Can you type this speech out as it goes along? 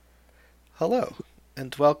Hello,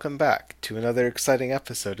 and welcome back to another exciting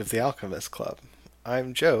episode of the Alchemist Club.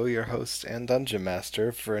 I'm Joe, your host and dungeon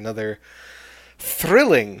master, for another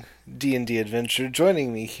thrilling D&D adventure.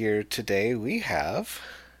 Joining me here today, we have...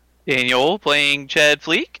 Daniel playing Chad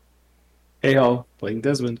Fleek. Hey y'all, playing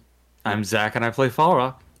Desmond. I'm Zach and I play Fall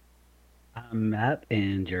Rock. I'm Matt,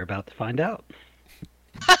 and you're about to find out.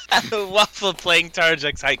 Waffle playing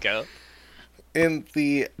Tarjak Psycho. In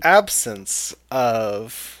the absence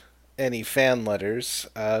of any fan letters,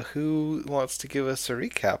 who wants to give us a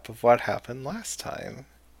recap of what happened last time?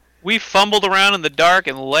 We fumbled around in the dark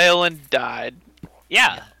and Leyland died.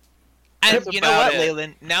 Yeah. And That's you know what, about it.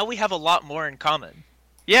 Leyland? Now we have a lot more in common.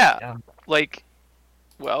 Yeah.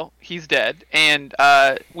 Well, he's dead. And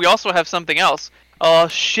we also have something else. A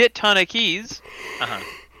shit ton of keys. Uh-huh.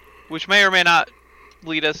 Which may or may not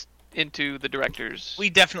lead us into the director's We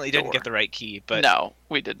definitely didn't door. get the right key, but No,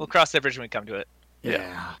 we didn't. we'll cross that bridge when we come to it.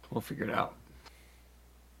 Yeah, we'll figure it out.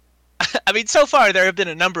 I mean, so far there have been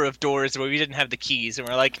a number of doors where we didn't have the keys, and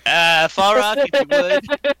we're like, Fall Rock, if you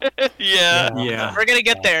would. Yeah. Yeah. We're gonna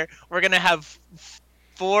get there. We're gonna have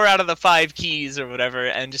 4 out of the 5 keys or whatever,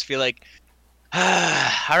 and just be like,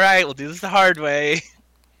 all right, we'll do this the hard way.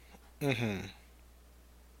 Mm-hmm.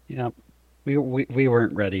 Yep. We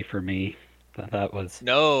weren't ready for me. That was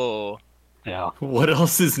No. yeah. What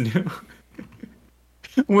else is new?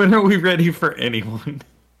 When are we ready for anyone?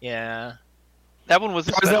 Yeah. That one was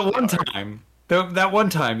There was that especially one hard. time. That one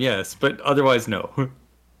time, yes, but otherwise, no.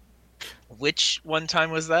 Which one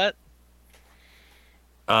time was that?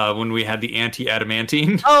 When we had the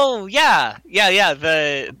anti-adamantine. Oh, yeah. Yeah,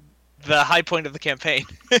 the high point of the campaign.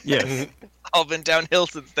 Yes. All been downhill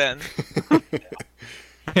since then.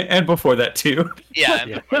 And before that, too. Yeah, and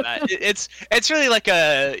Yeah. before that. It's really like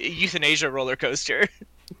a euthanasia roller coaster.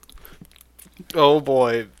 Oh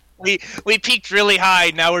boy. We peaked really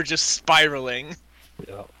high, now we're just spiraling.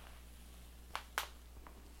 Yeah.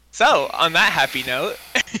 So, on that happy note,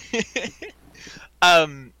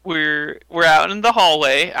 We're out in the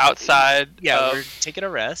hallway outside. we're taking a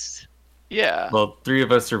rest. Yeah. Well, 3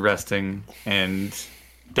 of us are resting, and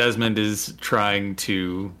Desmond is trying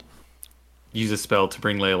to use a spell to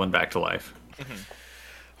bring Leyland back to life.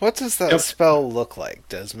 What does that Yep. spell look like,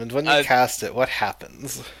 Desmond? When you cast it, what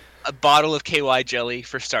happens? A bottle of KY jelly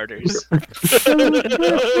for starters. What?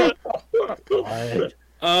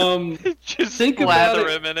 Just Think about slather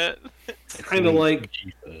it. Mm-hmm. him in it. Kind of like,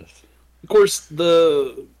 Jesus. of course,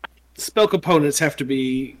 the spell components have to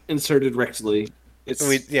be inserted rectly. It's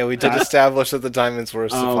We did establish that the diamonds were a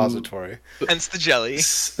suppository. Hence the jelly.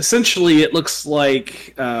 essentially it looks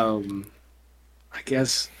like, I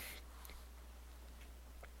guess,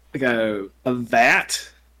 like a vat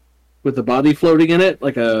with a body floating in it,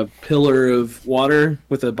 like a pillar of water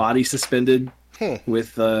with a body suspended,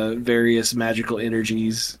 with various magical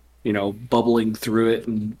energies, bubbling through it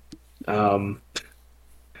and,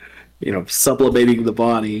 sublimating the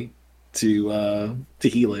body to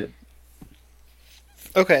heal it.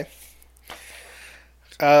 Okay.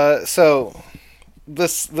 So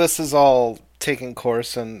this is all taking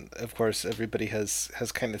course, and of course everybody has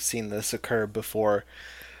kind of seen this occur before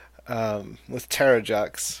with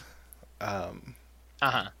Terrajax.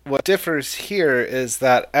 Uh-huh. What differs here is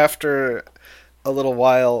that after a little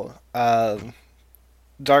while,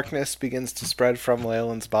 darkness begins to spread from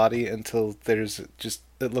Leyland's body until there's just,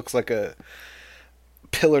 it looks like a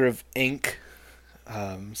pillar of ink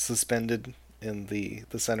suspended in the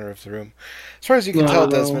center of the room. As far as you can tell,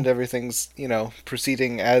 Wow. Desmond, everything's,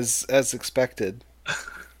 proceeding as expected.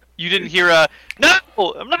 You didn't hear a no.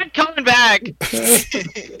 I'm not coming back.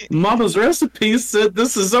 Mama's recipe said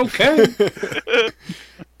this is okay.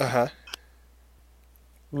 Uh-huh.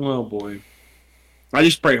 Oh boy. I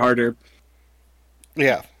just pray harder.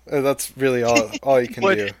 Yeah, that's really all you can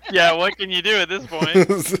What- do. Yeah. What can you do at this point?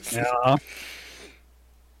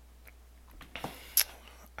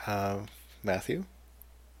 Yeah. Matthew,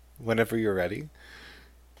 whenever you're ready.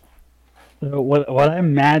 So what I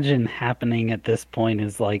imagine happening at this point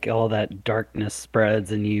is like all that darkness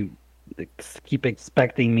spreads, and you keep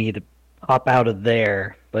expecting me to pop out of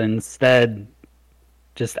there, but instead,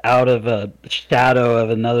 just out of a shadow of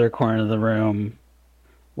another corner of the room,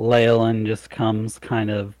 Leyland just comes kind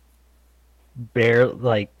of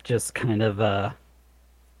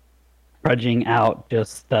trudging out,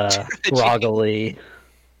 just groggily,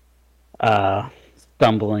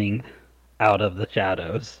 stumbling out of the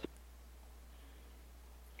shadows.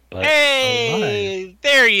 But Hey,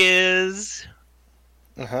 there he is.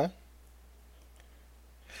 Uh-huh.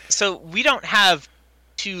 So we don't have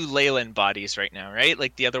 2 Leyland bodies right now, right?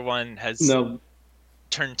 Like the other one has No,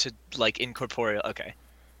 turned to like incorporeal. Okay.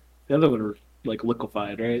 The other one were like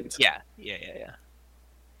liquefied, right? Yeah.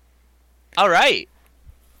 All right.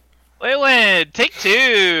 Leyland, take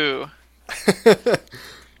 2.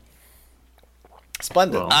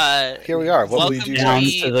 Splendid. Well, Here we are. What will you welcome do to Down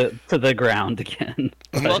next? to the ground again.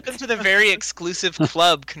 Welcome to the very exclusive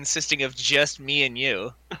club consisting of just me and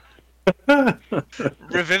you.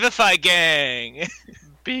 Revivify Gang.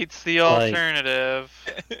 Beats the Like- alternative.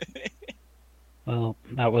 Well,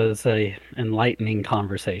 that was a enlightening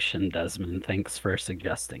conversation, Desmond. Thanks for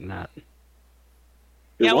suggesting that.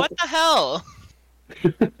 Yeah, what the hell?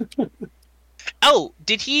 Oh,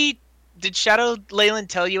 did Shadow Leyland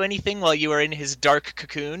tell you anything while you were in his dark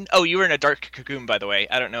cocoon? Oh, you were in a dark cocoon, by the way.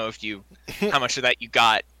 I don't know if how much of that you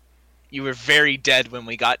got. You were very dead when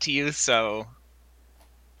we got to you, so...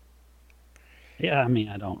 Yeah, I mean,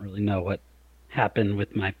 I don't really know what happened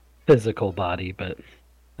with my physical body, but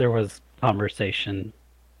there was conversation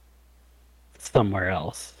somewhere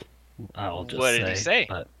else. I'll just What did he say?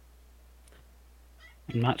 But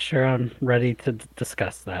I'm not sure I'm ready to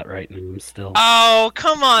discuss that right now. I'm still. Oh,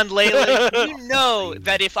 come on, Leyland. You know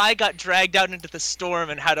that if I got dragged out into the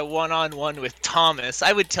storm and had a one-on-one with Thomas,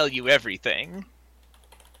 I would tell you everything.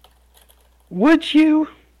 Would you?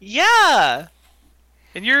 Yeah!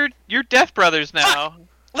 And you're Death Brothers now.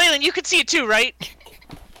 Leyland, you can see it too, right?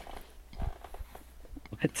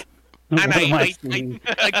 What? And What am I saying?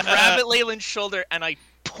 grab at Leyland's shoulder and I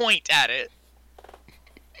point at it.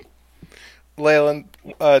 Leyland,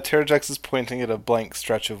 Terrajex is pointing at a blank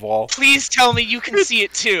stretch of wall. Please tell me you can see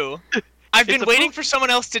it too. I've been It's a waiting book. for someone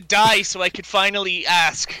else to die so I could finally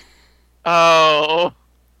ask. Oh.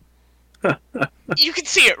 You can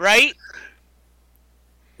see it, right?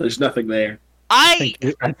 There's nothing there. I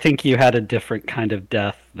think you had a different kind of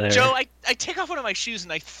death there. Joe, I take off one of my shoes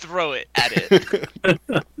and I throw it at it.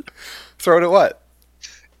 Throw it at what?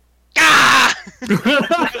 Ah!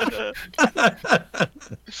 I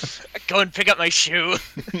go and pick up my shoe.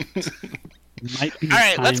 Might be All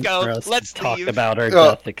right, let's time go. for us to Let's talk leave. about our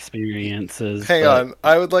Oh. death experiences. Hang but on.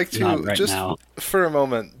 I would like not to, right just now. for a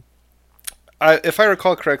moment, if I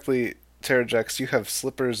recall correctly, Terrajex, you have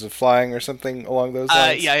slippers of flying or something along those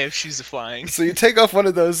lines? Yeah, I have shoes of flying. So you take off one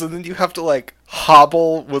of those, and then you have to, like,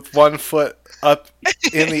 hobble with one foot up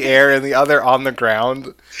in the air and the other on the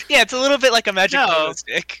ground. Yeah, it's a little bit like a magic No. glow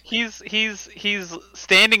stick. He's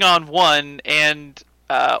standing on one and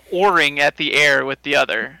oaring at the air with the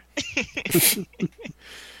other.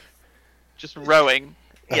 Just rowing.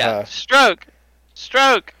 Yeah. Stroke.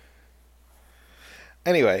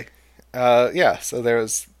 Anyway, yeah, so there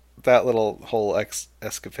was that little whole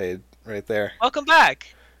escapade right there. Welcome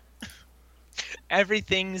back.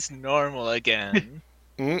 Everything's normal again.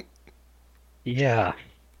 Mm. Yeah.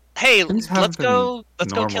 Hey, Things let's have go been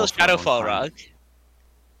kill normal for a Shadowfall long time. Rock.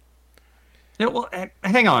 Yeah, well,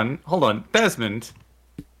 hang on. Hold on. Desmond,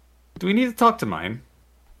 do we need to talk to mine?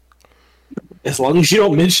 As long as you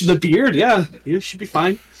don't mention the beard, yeah, you should be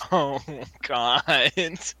fine. Oh god.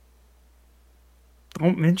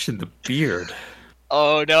 Don't mention the beard.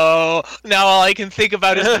 Oh no. Now all I can think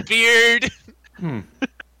about is the beard.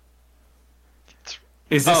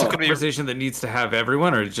 Is this Oh. a conversation that needs to have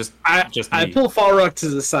everyone, or just I me? pull Falrock to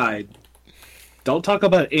the side. Don't talk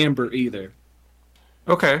about Amber either.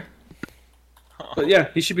 Okay. But yeah,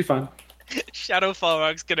 he should be fine. Shadowfall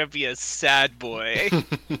Rock's gonna be a sad boy.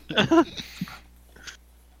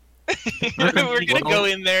 We're gonna go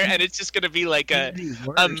in there and it's just gonna be like a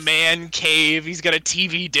man cave. He's got a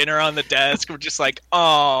TV dinner on the desk. We're just like,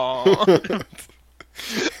 oh,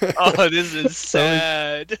 oh, this is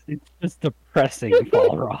sad. It's just depressing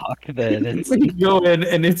fall rock then. It's You go in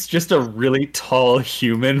and it's just a really tall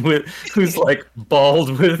human who's like bald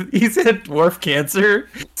he's had dwarf cancer,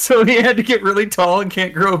 so he had to get really tall and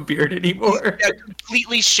can't grow a beard anymore. Yeah,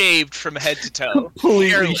 completely shaved from head to toe. Completely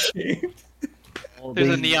Hairless. shaved. There's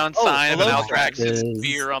a neon sign of an hello, Althrax's Francis.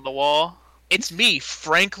 beer on the wall. It's me,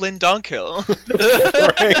 Franklin Dunkhill.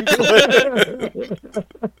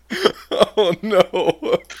 Oh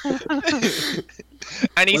no.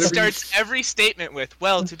 And he Whatever you- starts every statement with,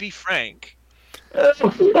 well, to be frank,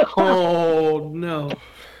 Oh no.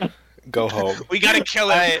 Go home. we gotta kill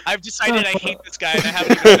him. I've decided I hate this guy and I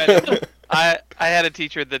haven't even met him. I had a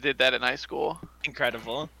teacher that did that in high school.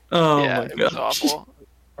 Incredible. Oh Yeah, my it was gosh. awful.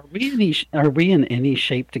 Are we in any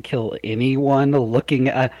shape to kill anyone? Looking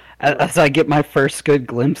at as I get my first good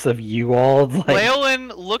glimpse of you all, like Leyland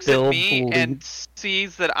looks at still me bleeding. and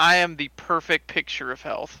sees that I am the perfect picture of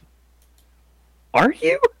health. are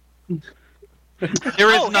you? There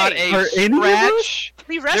is Oh, not hey, are a any of us? scratch.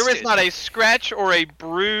 We rested. There is not a scratch or a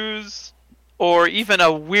bruise or even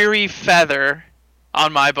a weary feather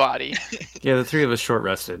on my body. Yeah, the three of us short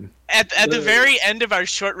rested. At the very end of our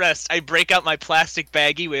short rest, I break out my plastic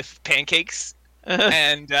baggie with pancakes,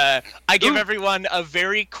 and I give everyone a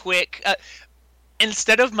very quick.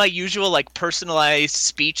 Instead of my usual like personalized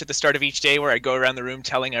speech at the start of each day, where I go around the room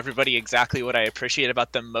telling everybody exactly what I appreciate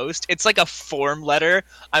about them most, it's like a form letter.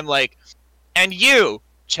 I'm like, and you,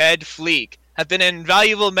 Ched Fleek, have been an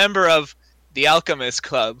invaluable member of the Alchemist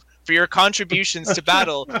Club for your contributions to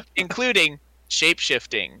battle, including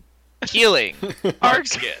shapeshifting, healing, dark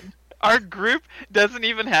skin. Our group doesn't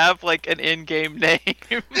even have like an in-game name.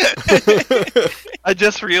 I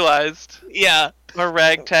just realized. Yeah. Our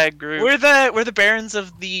ragtag group. We're the Barons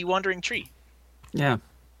of the Wandering Tree. Yeah.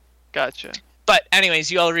 Gotcha. But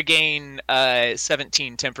anyways, you all regain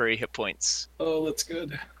 17 temporary hit points. Oh, that's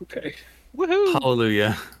good. Okay. Woohoo!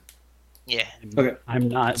 Hallelujah. Yeah. Okay. I'm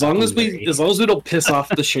not. As long as hungry. we don't piss off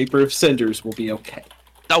the Shaper of Cinders, we'll be okay.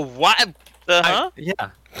 The what? Uh-huh. Yeah.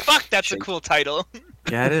 Fuck, that's a cool title.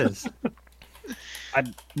 Yeah, it is.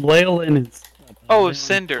 Leyland is. Oh,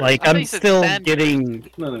 Cinders. Like I thought I'm you said still Sanders. getting.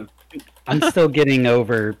 No. I'm still getting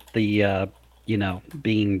over the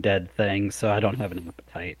being dead thing, so I don't have an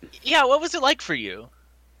appetite. Yeah, what was it like for you?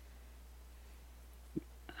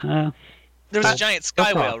 Uh, There was a giant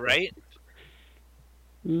sky no whale, problem. right?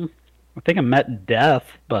 I think I met death,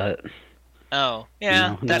 but Oh,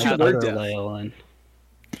 yeah, that not happened. other other death. Leyland.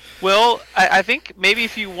 Well, I think maybe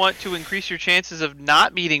if you want to increase your chances of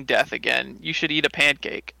not meeting death again, you should eat a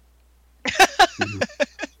pancake.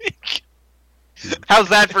 How's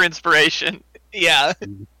that for inspiration? Yeah.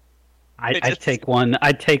 I just- take one.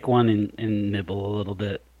 I take one and nibble a little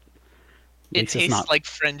bit. At It least it's tastes not like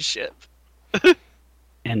friendship.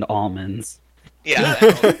 and almonds. Yeah.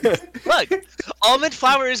 Look, almond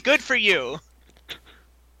flour is good for you.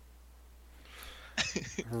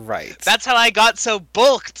 Right. That's how I got so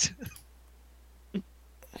bulked.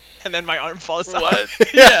 And then my arm falls off. What?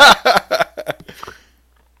 Yeah.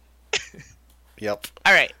 Yep.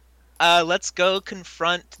 All right. Let's go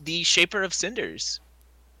confront the Shaper of Cinders.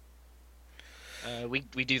 We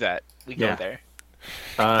do that. We go Yeah. there.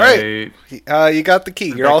 right. You got the key.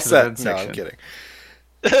 You're Back all to the red set. No, I'm section.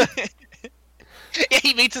 kidding. Yeah,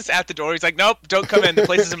 he meets us at the door. He's like, "Nope, don't come in. The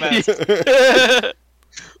place is a mess."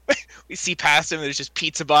 We see past him. There's just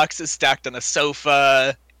pizza boxes stacked on a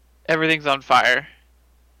sofa. Everything's on fire.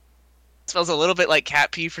 It smells a little bit like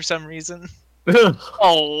cat pee for some reason,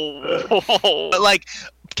 Oh. but like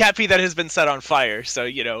cat pee that has been set on fire. So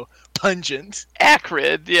pungent.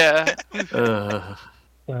 Acrid, yeah.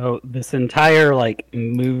 So this entire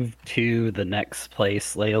move to the next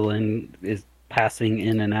place, Leyland is passing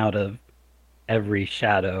in and out of every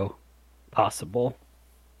shadow possible.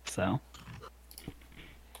 So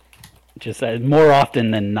just more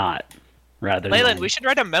often than not, rather. Leyland, than... we should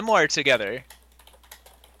write a memoir together.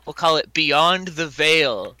 We'll call it Beyond the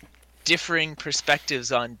Veil: Differing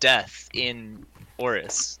Perspectives on Death in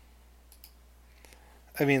Oris.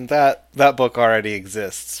 I mean, that book already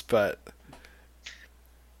exists, but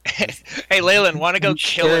Hey, Leyland, want to go I'm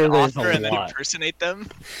kill sure an there's a author and then lot. impersonate them?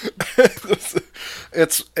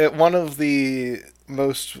 it's one of the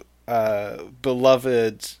most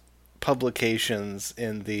beloved publications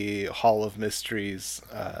in the Hall of Mysteries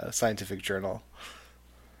scientific journal.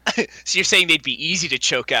 So you're saying they'd be easy to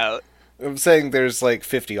choke out? I'm saying there's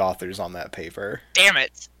 50 authors on that paper. Damn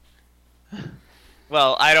it!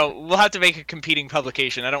 Well, we'll have to make a competing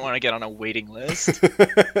publication. I don't want to get on a waiting list.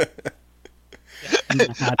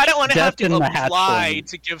 I don't want to have to apply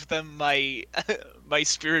to give them my my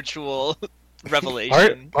spiritual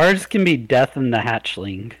revelation. Ours can be Death in the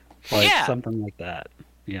Hatchling, Yeah. something like that.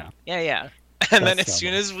 Yeah. Yeah. And then That's as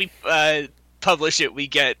soon so as we publish it, we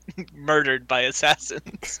get murdered by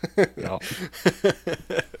assassins. Yeah.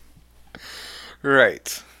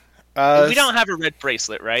 Right. We don't have a red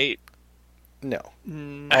bracelet, right? No.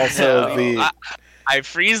 Mm, Also, no. the I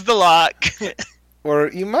freeze the lock. or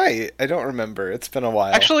you might. I don't remember. It's been a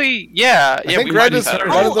while. Actually, yeah. I Yeah, think we red might is have one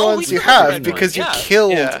better. of the Oh, ones we you do have have red because ones, you yeah.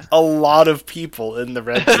 killed Yeah. a lot of people in the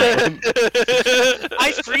red zone.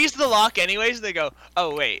 I freeze the lock anyways. They go,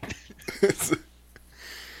 oh wait.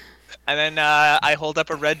 And then I hold up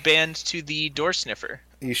a red band to the door sniffer.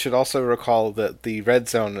 You should also recall that the red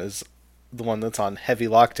zone is the one that's on heavy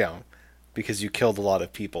lockdown because you killed a lot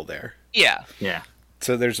of people there. Yeah. Yeah.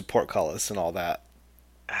 So there's a portcullis and all that.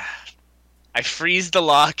 I freeze the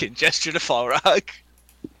lock and gesture to Falrock.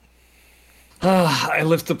 I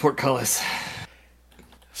lift the portcullis.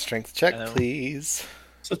 Strength check, Hello. please.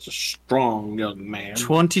 Such a strong young man.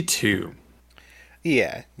 22.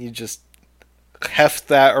 Yeah, you just heft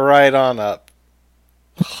that right on up.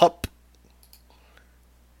 Hup.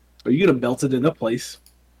 Are you gonna melt it into place?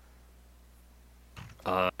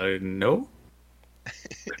 No.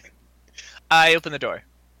 I open the door.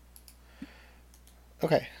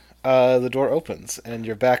 Okay. The door opens, and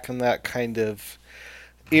you're back in that kind of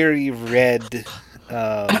eerie red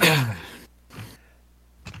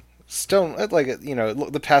stone. Like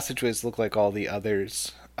the passageways look like all the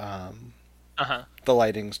others. The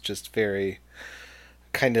lighting's just very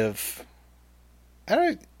kind of, I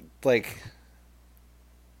don't like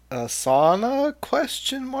a sauna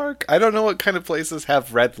question mark. I don't know what kind of places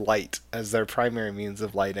have red light as their primary means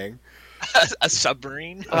of lighting. A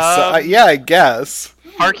submarine. Yeah, I guess.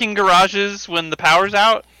 Parking garages when the power's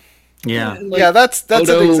out. Yeah. Yeah, that's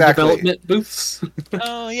it exactly. Development booths.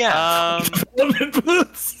 Oh yeah.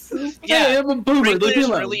 Yeah, I'm a boomer. Leave me Wrigley's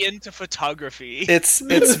alone. really into photography. It's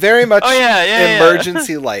very much Oh yeah.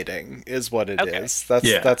 emergency lighting is what it is.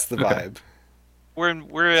 Okay. That's the vibe.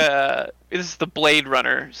 This is the Blade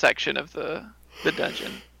Runner section of the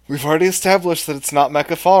dungeon. We've already established that it's not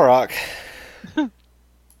Mecha Fall Rock.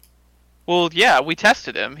 Well, yeah, we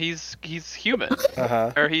tested him. He's human,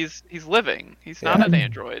 or he's living. He's not an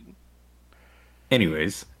android.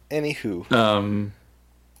 Anyways. Anywho.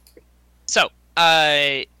 So,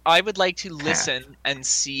 I would like to listen and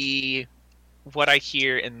see what I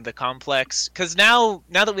hear in the complex, because now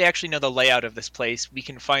that we actually know the layout of this place, we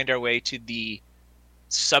can find our way to the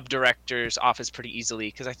subdirector's office pretty easily.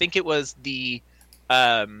 Because I think it was the,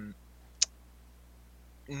 not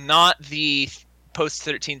the post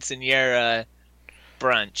 13th Siniera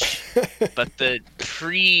brunch, but the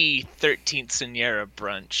pre 13th Siniera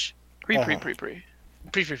brunch. Pre.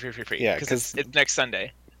 Yeah, because it's next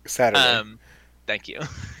Sunday. Saturday. Thank you.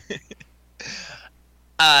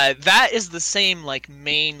 That is the same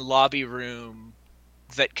main lobby room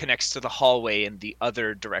that connects to the hallway in the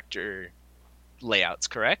other director layouts,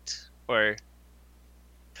 correct? Or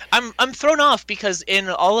I'm thrown off because in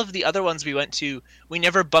all of the other ones we went to, we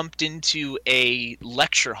never bumped into a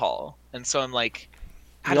lecture hall, and so I'm like,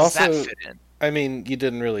 how does that fit in? I mean, you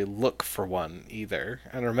didn't really look for one either,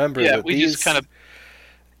 and remember that we just kind of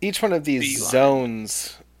each one of these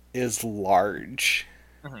zones is large.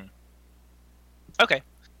 Mm-hmm. Okay.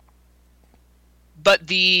 But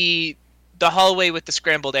the hallway with the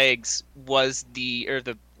scrambled eggs was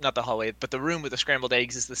not the hallway, but the room with the scrambled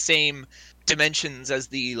eggs is the same dimensions as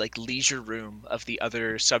the leisure room of the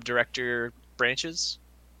other subdirector branches.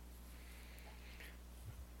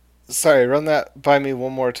 Sorry, run that by me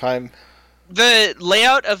one more time. The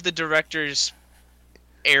layout of the director's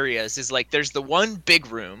areas is there's the one big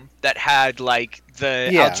room that had the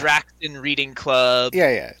Aldraxton reading club.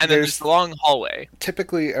 Yeah. And then there's the long hallway.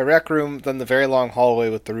 Typically a rec room, then the very long hallway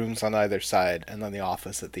with the rooms on either side, and then the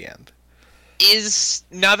office at the end.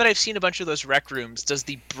 Now that I've seen a bunch of those rec rooms, does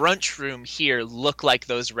the brunch room here look like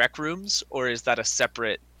those rec rooms, or is that a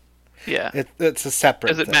separate? Yeah, it's a separate.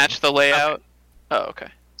 Does it thing. match the layout? Okay. Oh, okay.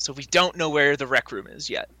 So we don't know where the rec room is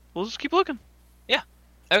yet. We'll just keep looking. Yeah.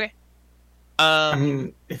 Okay. I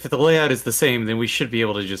mean, if the layout is the same, then we should be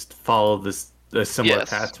able to just follow a similar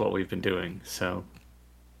path to what we've been doing. So.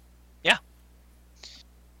 Yeah.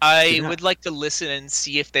 I would like to listen and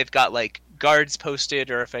see if they've got guards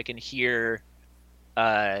posted, or if I can hear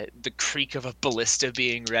the creak of a ballista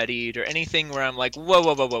being readied, or anything where I'm like,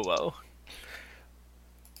 whoa.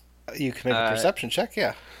 You can make a perception check,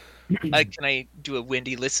 yeah. Can I do a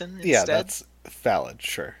windy listen instead? Yeah, that's valid,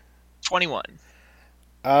 sure. 21.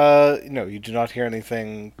 No, you do not hear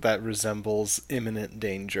anything that resembles imminent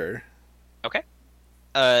danger. Okay.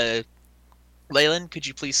 Leyland, could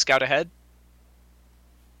you please scout ahead?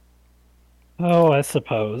 Oh, I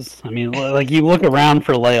suppose. I mean, you look around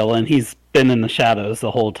for Leyland, he's been in the shadows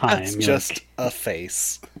the whole time. It's just a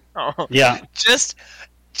face. Oh. Yeah.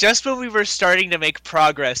 Just when we were starting to make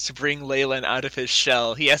progress to bring Leyland out of his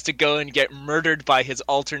shell, he has to go and get murdered by his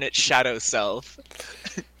alternate shadow self.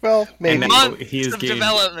 Well, maybe. He is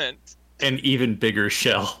development. An even bigger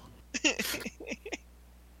shell.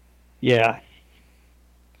 Yeah.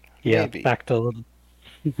 Yeah, Maybe. back to...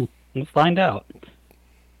 We'll find out.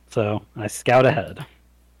 So, I scout ahead.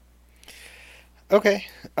 Okay.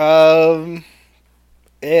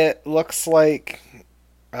 It looks like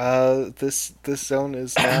this zone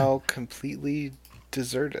is now completely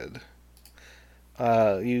deserted.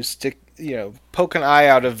 You poke an eye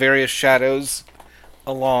out of various shadows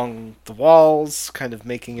along the walls, kind of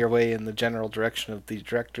making your way in the general direction of the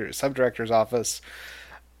subdirector's office,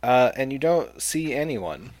 and you don't see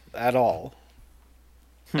anyone at all.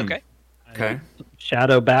 Okay. Okay.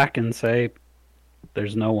 Shadow back and say,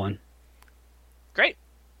 there's no one. Great.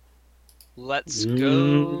 Let's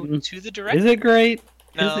go to the director. Is it great?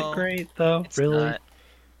 No, Is it great, though? it's Really? not.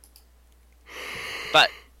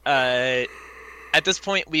 At this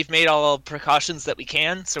point, we've made all precautions that we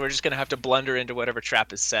can, so we're just gonna have to blunder into whatever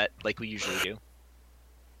trap is set, like we usually do.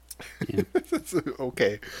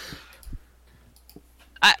 Okay.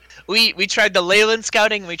 We tried the Leyland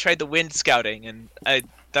scouting, we tried the wind scouting, and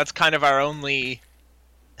that's kind of our only.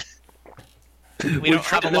 We don't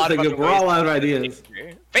have a lot of other We're all ways out of to ideas.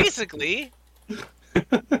 Basically,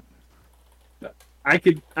 I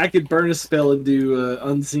could burn a spell and do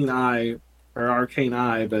unseen eye or arcane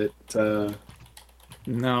eye, but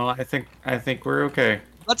No, I think we're okay.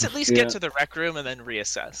 let's at least Yeah. get to the rec room and then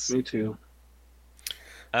reassess. me too.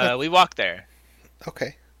 We walk there.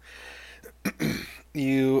 Okay.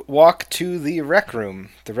 You walk to the rec room.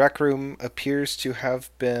 The rec room appears to have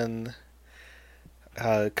been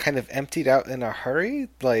kind of emptied out in a hurry.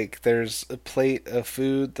 Like, there's a plate of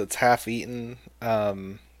food that's half eaten.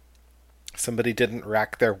 Somebody didn't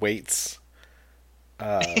rack their weights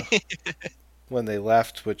when they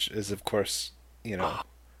left, which is, of course,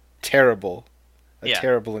 terrible. A Yeah.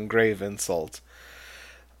 terrible and grave insult.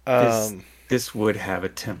 This would have a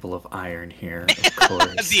temple of iron here, of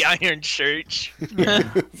course. The Iron Church.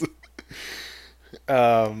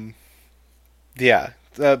 Yeah.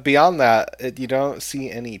 Beyond that, you don't see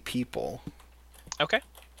any people. Okay.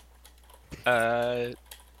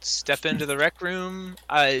 Step into the rec room.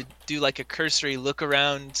 I do like a cursory look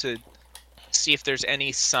around to see if there's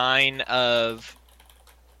any sign of.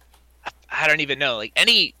 I don't even know, like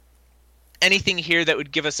anything here that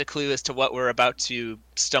would give us a clue as to what we're about to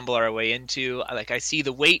stumble our way into. Like, I see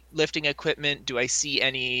the weight lifting equipment. Do I see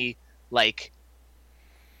any like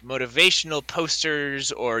motivational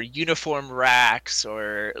posters or uniform racks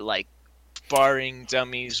or like sparring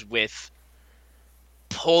dummies with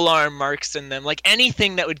polearm marks in them? Like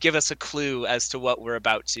anything that would give us a clue as to what we're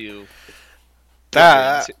about to.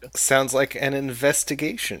 That sounds like an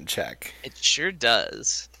investigation check. It sure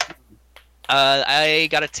does. I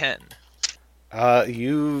got a 10.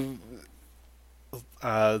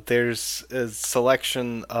 There's a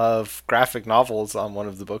selection of graphic novels on one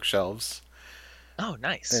of the bookshelves Oh,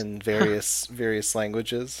 nice. in various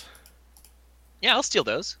languages. Yeah, I'll steal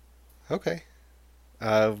those. Okay.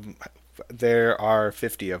 There are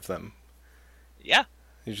 50 of them. Yeah.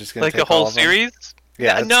 You're just gonna Like take a whole all of them? series?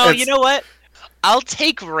 Yeah. No, it's- you know what? I'll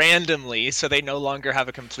take randomly so they no longer have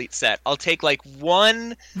a complete set. I'll take like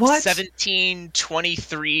 1, What? 17,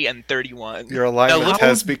 23, and 31. Your alignment look-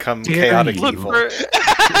 has become dare chaotic you. Look evil. for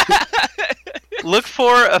look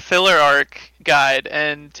for a filler arc guide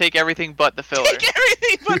and take everything but the filler. Take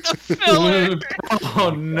everything but the filler. Oh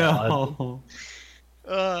no.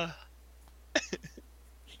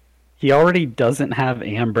 He already doesn't have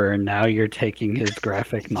Amber, and now you're taking his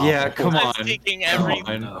graphic novel. Yeah, come I'm on. taking every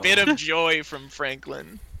Come on. bit of joy from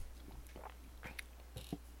Franklin.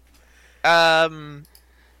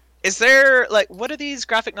 Is there like what are these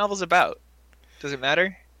graphic novels about? Does it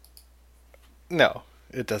matter? No,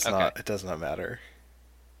 it does Okay. not. It does not matter.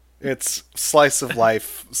 It's slice of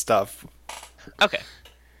life stuff. Okay.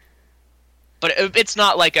 But it's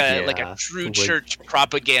not like a Yeah, true it would- church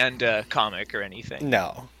propaganda comic or anything.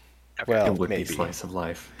 No. Okay. Well, It would maybe. be slice of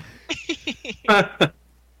life.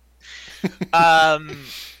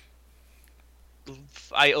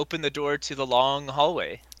 I open the door to the long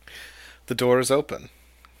hallway. The door is open.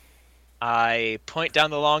 I point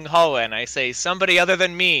down the long hallway and I say, "Somebody other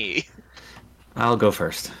than me." I'll go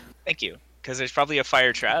first. Thank you, because there's probably a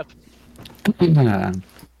fire trap. And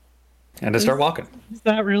to start walking. Is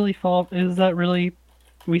that really fault? Is that really,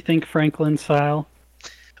 we think, Franklin style?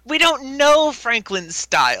 We don't know Franklin's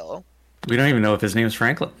style. We don't even know if his name's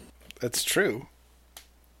Franklin. That's true.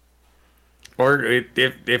 Or if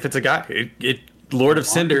it's a guy. Lord of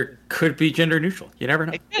Cinder could be gender neutral. You never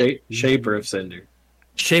know. Shaper of Cinder.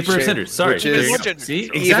 Shaper of Shape, Cinders. Sorry. which There is- you go. Gender See?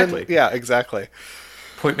 neutral. Exactly. Yeah, exactly.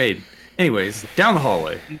 Point made. Anyways, down the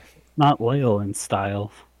hallway. Not Leyland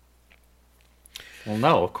style. Well,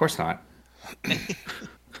 no, of course not.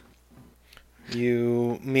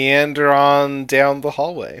 You meander on down the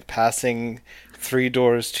hallway, passing 3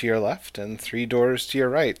 doors to your left and 3 doors to your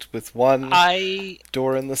right, with one I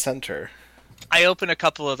door in the center. open a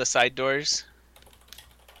couple of the side doors.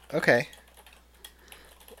 Okay.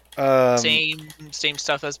 Same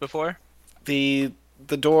stuff as before. The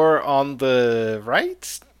door on the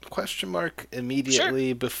right? Question mark.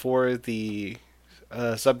 Immediately before the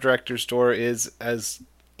subdirector's door is, as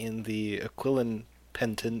in the Aquilin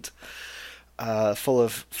pendant, full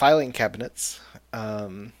of filing cabinets.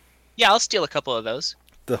 Yeah, I'll steal a couple of those.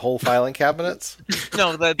 The whole filing cabinets.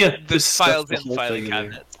 No, the just stuff files the in whole filing thing in there.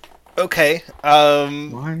 cabinets. Okay.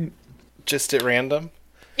 Why? Just at random.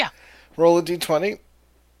 Yeah. Roll a d20.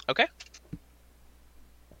 Okay.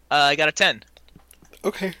 I got a 10.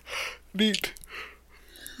 Okay, neat.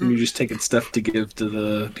 You're just taking stuff to give to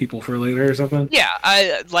the people for later or something? Yeah,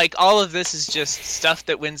 I like all of this is just stuff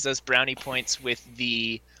that wins us brownie points with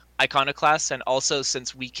the iconoclast, and also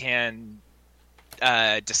since we can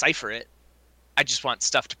decipher it, I just want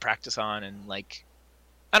stuff to practice on, and like,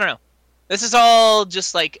 I don't know. This is all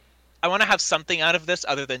just like, I want to have something out of this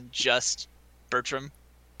other than just Bertram.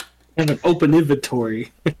 I have an open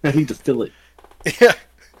inventory. I need to fill it. Yeah.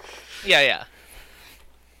 Yeah.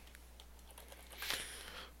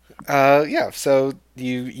 Yeah. So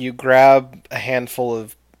you grab a handful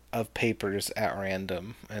of papers at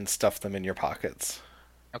random and stuff them in your pockets.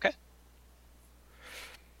 Okay.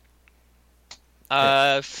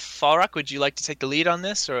 Falrock, would you like to take the lead on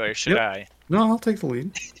this, or should Yep. I? No, I'll take the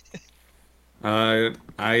lead.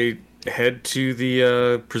 I head to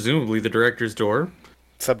the presumably the director's door.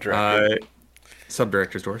 Subdirector.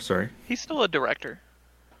 Sub-director's door, sorry. He's still a director.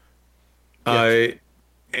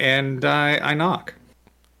 And I knock.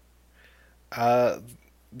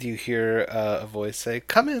 Do you hear a voice say,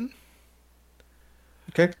 "Come in"?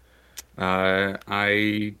 Okay.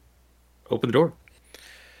 I open the door.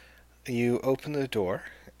 You open the door,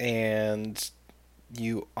 and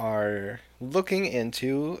you are looking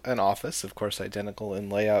into an office, of course, identical in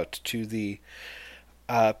layout to the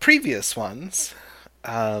previous ones.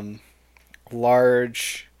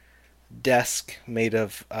 Large desk made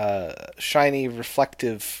of shiny,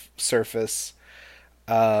 reflective surface.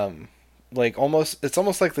 It's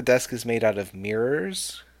almost like the desk is made out of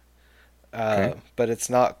mirrors, Okay. but it's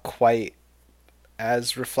not quite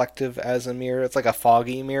as reflective as a mirror. It's like a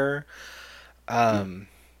foggy mirror.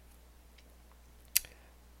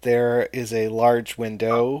 There is a large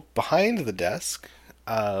window behind the desk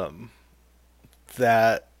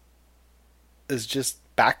that is just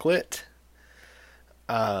backlit.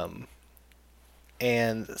 And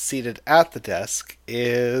seated at the desk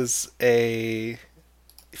is a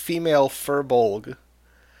female furbolg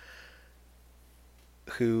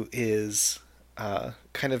who is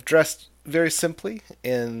kind of dressed very simply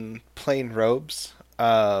in plain robes,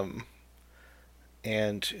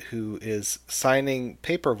 and who is signing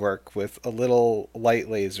paperwork with a little light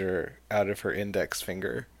laser out of her index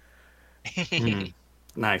finger.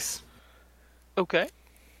 Nice. Okay.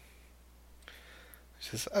 She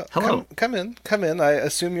says, "Oh, Hello. come in. I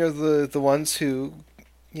assume you're the ones who,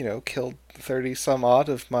 killed 30 some odd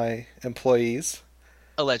of my employees.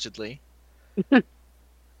 Allegedly.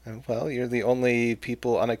 And, well, you're the only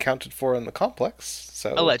people unaccounted for in the complex,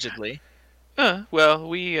 so..." Allegedly. Well,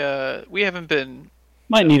 we haven't been.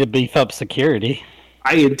 Might need to beef up security.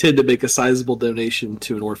 I intend to make a sizable donation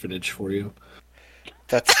to an orphanage for you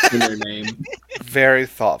That's in their name. very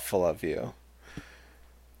thoughtful of you.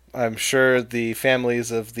 I'm sure the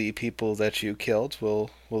families of the people that you killed will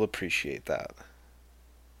appreciate that.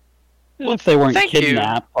 Well, If they weren't thank you.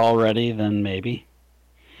 kidnapped already, then maybe.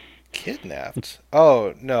 Kidnapped?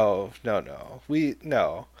 Oh, no.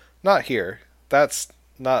 No. Not here. That's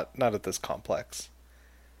not at this complex.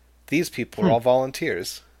 These people are all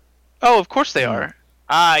volunteers. Oh, of course they are.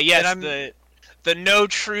 Ah, yes, And I'm- the no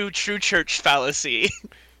true church fallacy.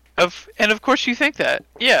 And of course you think that.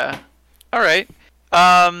 Yeah. All right.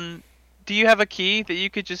 Do you have a key that you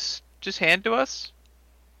could just hand to us?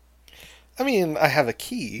 I mean, I have a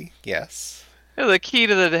key, yes. Yeah, the key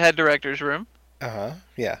to the head director's room. Uh-huh,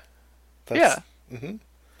 yeah. Yeah. Mm-hmm.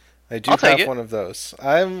 I do I'll take have it. one of those.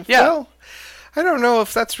 Yeah. Well, I don't know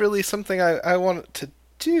if that's really something I want to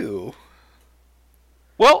do.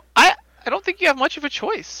 Well, I don't think you have much of a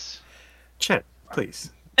choice. Chet, please.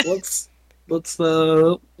 Let's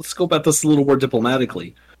go about this a little more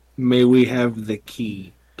diplomatically. May we have the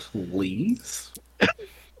key, please?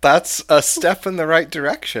 That's a step in the right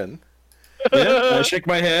direction. Yeah, I shake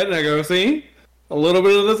my head and I go, see? A little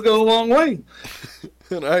bit of this goes a long way.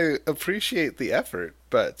 And I appreciate the effort,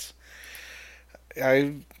 but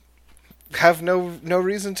I have no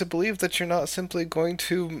reason to believe that you're not simply going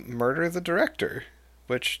to murder the director,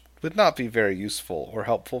 which would not be very useful or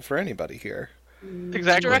helpful for anybody here.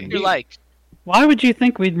 Exactly. Director like. Why would you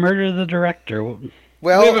think we'd murder the director? We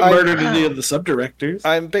Well, haven't murdered any of the sub-directors.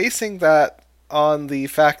 I'm basing that on the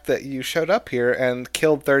fact that you showed up here and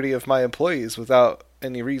killed 30 of my employees without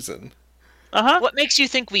any reason. Uh-huh. What makes you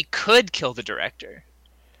think we could kill the director?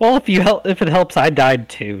 Well, if it helps, I died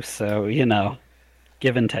too, so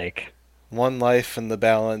give and take. One life in the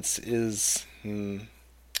balance is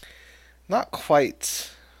not quite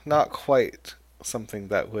something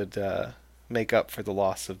that would make up for the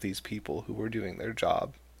loss of these people who were doing their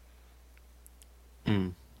job.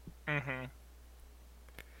 Mm-hmm.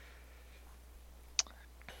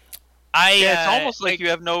 It's almost like you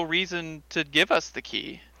have no reason to give us the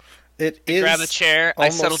key. It I is grab a chair. I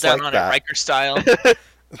settle almost down like on that. it Riker style.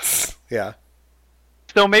 Yeah.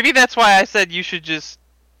 So maybe that's why I said you should just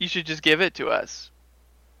give it to us.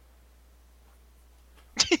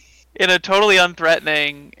 In a totally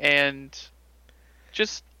unthreatening and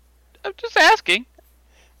I'm just asking.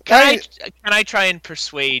 Can I try and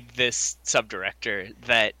persuade this subdirector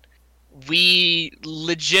that we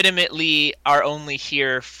legitimately are only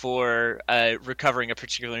here for recovering a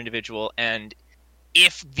particular individual, and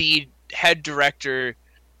if the head director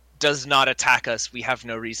does not attack us, we have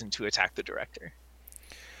no reason to attack the director?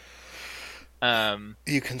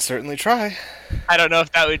 You can certainly try. I don't know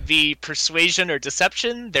if that would be persuasion or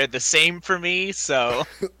deception. They're the same for me, so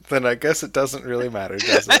Then I guess it doesn't really matter,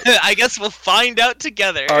 does it? I guess we'll find out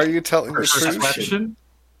together. Are you telling the truth? Persuasion?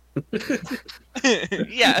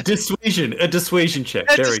 Yeah. Dissuasion. A dissuasion check.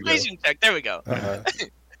 A There we go. dissuasion check. There we go. Uh-huh.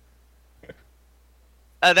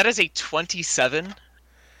 That is a 27.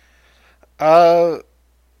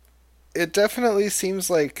 It definitely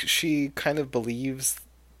seems like she kind of believes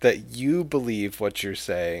that you believe what you're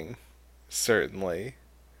saying. Certainly.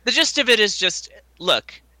 The gist of it is just,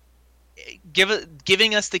 look,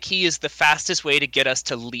 giving us the key is the fastest way to get us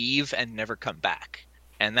to leave and never come back.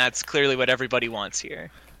 And that's clearly what everybody wants here.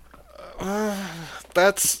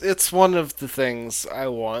 It's one of the things I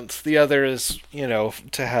want. The other is,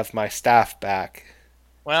 to have my staff back.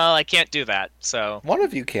 Well, I can't do that, so... One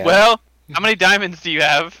of you can. Well, how many diamonds do you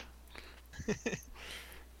have?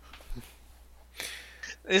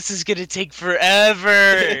 This is gonna take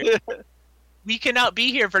forever! We cannot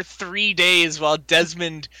be here for 3 days while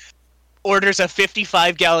Desmond orders a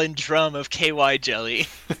 55-gallon drum of KY jelly.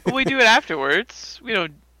 Well, we do it afterwards. We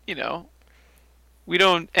don't, we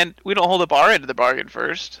don't hold up our end of the bargain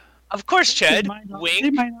first. Of course, Ched. They might not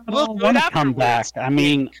We'll all do it want to come back. afterwards. I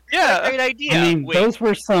mean, Yeah. Great idea. I mean, Wink. those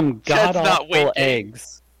were some Ched's god not awful winking.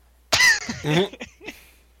 eggs.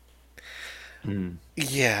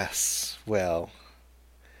 Yes, well,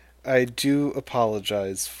 I do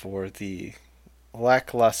apologize for the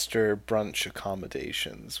lackluster brunch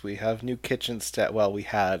accommodations. We have new kitchen staff. Well, we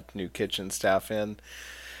had new kitchen staff in.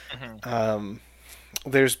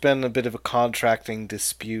 There's been a bit of a contracting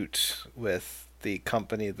dispute with the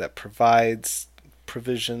company that provides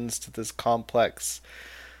provisions to this complex.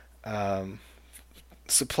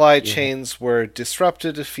 Supply chains were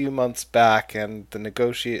disrupted a few months back, and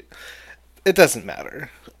it doesn't matter.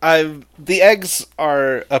 The eggs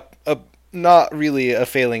are not really a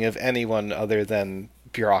failing of anyone other than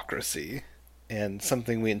bureaucracy, and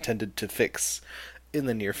something we intended to fix in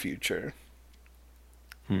the near future.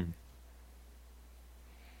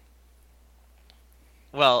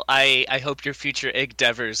 Well, I hope your future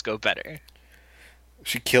endeavors go better.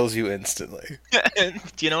 She kills you instantly.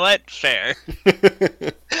 Do you know what? Fair.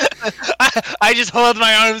 I just hold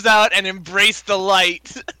my arms out and embrace the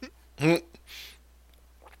light.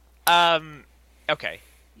 Okay.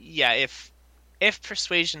 Yeah, if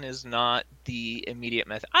persuasion is not the immediate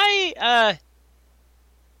method, I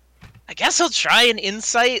guess I'll try an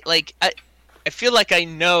insight. Like, I feel like I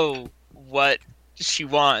know what she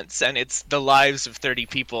wants, and it's the lives of 30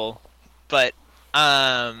 people. But,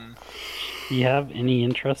 Do you have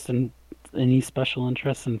any special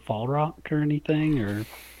interest in Fall Rock or anything, or?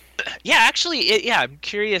 yeah, actually, I'm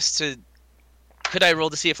curious could I roll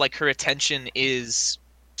to see if, like, her attention is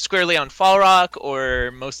squarely on Fall Rock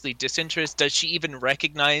or mostly disinterest? Does she even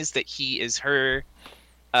recognize that he is her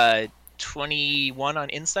 21 on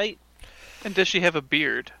insight? And does she have a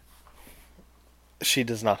beard? She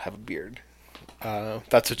does not have a beard.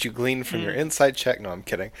 That's what you glean from your insight check. No, I'm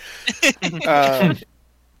kidding. I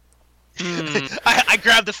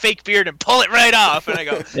grab the fake beard and pull it right off, and I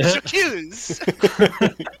go, "J'accuse."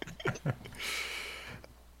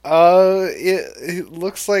 It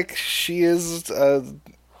looks like she is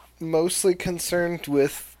mostly concerned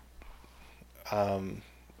with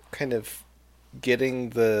kind of getting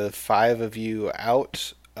the 5 of you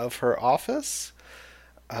out of her office,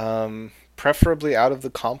 preferably out of the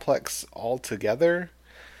complex altogether.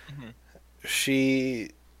 She,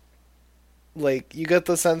 you get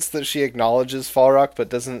the sense that she acknowledges Falrock, but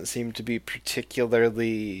doesn't seem to be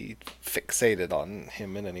particularly fixated on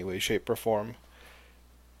him in any way, shape, or form.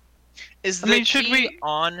 Is the key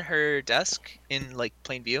on her desk in, like,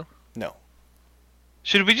 plain view? No.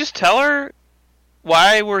 Should we just tell her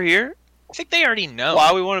why we're here? I think they already know.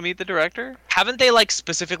 Why we want to meet the director? Haven't they, like,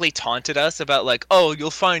 specifically taunted us about, like, oh, you'll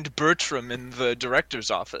find Bertram in the director's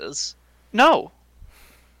office? No.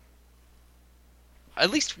 At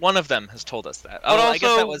least one of them has told us that. But I guess that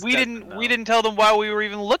also, was we Desmond, didn't tell them why we were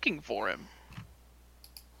even looking for him.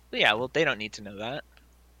 Yeah, well, they don't need to know that.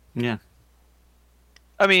 Yeah.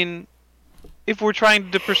 I mean, if we're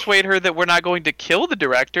trying to persuade her that we're not going to kill the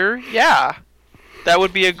director, yeah, that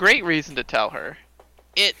would be a great reason to tell her.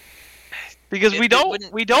 Because we don't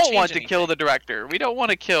want to kill the director. We don't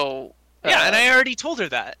want to kill. Yeah, and I already told her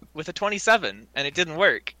that with a 27, and it didn't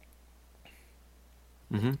work.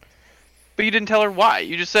 Mm-hmm. But you didn't tell her why.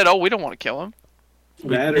 You just said, "Oh, we don't want to kill him."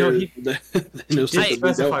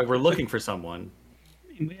 Specify we're looking for someone.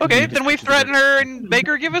 Okay, then we threaten her and make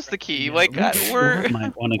her give us the key. Like we don't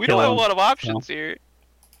have a lot of options here.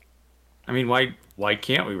 I mean, why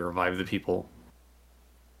can't we revive the people?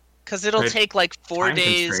 Because it'll take like 4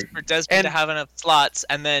 days for Desmond to have enough slots,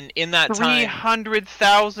 and then in that time,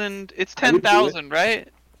 300,000. It's 10,000, right?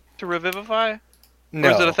 To revivify? No.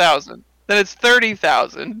 Or is it 1,000? Then it's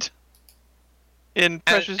 30,000. In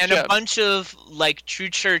precious and gems. a bunch of like True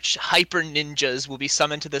Church hyper ninjas will be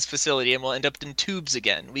summoned to this facility, and we'll end up in tubes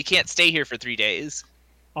again. We can't stay here for 3 days.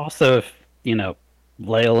 Also, if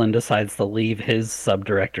Leyland decides to leave his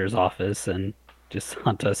sub-director's office and just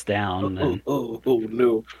hunt us down, then... Oh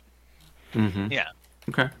no. Mm-hmm. Yeah.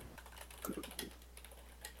 Okay.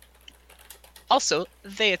 Also,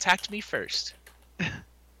 they attacked me first.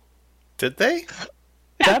 Did they?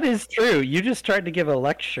 That is true. You just tried to give a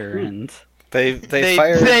lecture, and They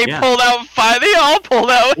fired. They pulled out fire. They all pulled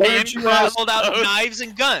out. Pulled out knives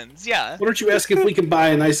and guns. Yeah. Why don't you ask if we can buy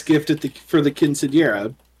a nice gift for the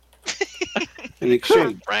Quinceañera in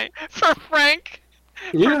exchange? For Frank.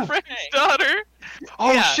 Yeah. For Frank's daughter.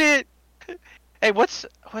 Oh Yeah. shit. Hey, what's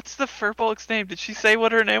the Furbolg's name? Did she say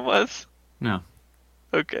what her name was? No.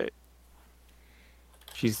 Okay.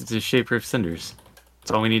 She's the shaper of Cinders. That's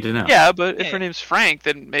all we need to know. Yeah, but if her name's Frank,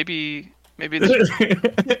 then maybe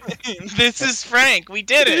it's This is Frank. We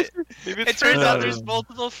did it. maybe It it's turns Frank. out there's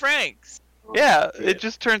multiple Franks. Yeah, it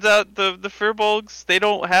just turns out the Furbolgs,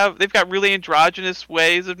 they've got really androgynous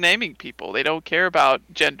ways of naming people. They don't care about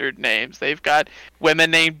gendered names. They've got women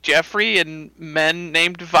named Jeffrey and men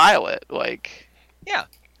named Violet. Like, Yeah,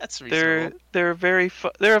 that's reasonable. they're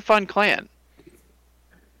they're a fun clan.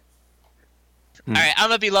 All right, I'm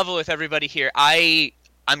gonna be level with everybody here.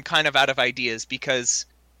 I'm kind of out of ideas because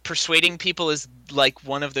persuading people is like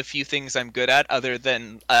one of the few things I'm good at, other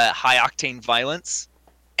than high octane violence.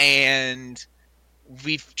 And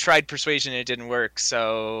we've tried persuasion and it didn't work,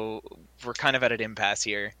 so we're kind of at an impasse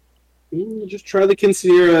here. Just try the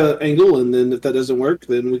Quinceañera angle, and then if that doesn't work,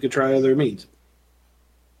 then we could try other means.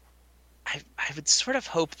 I would sort of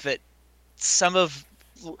hope that some of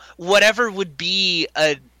whatever would be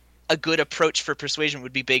a good approach for persuasion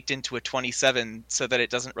would be baked into a 27, so that it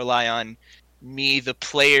doesn't rely on me, the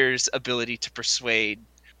player's ability to persuade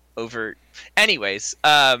over. Anyways,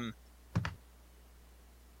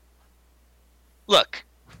 look,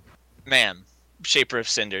 ma'am, Shaper of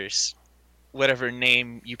Cinders, whatever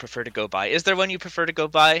name you prefer to go by. Is there one you prefer to go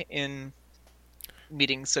by in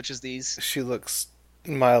meetings such as these? She looks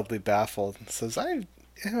mildly baffled and says, I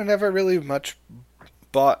never really much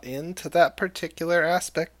bought into that particular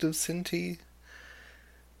aspect of Sinti.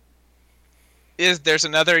 There's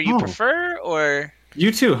another you prefer, or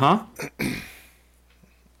You too, huh?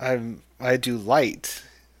 I do light.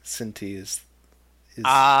 Sinti is of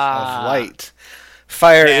Ah. light.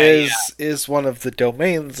 Fire Yeah, is one of the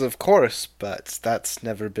domains, of course, but that's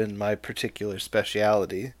never been my particular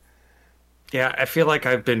speciality. Yeah, I feel like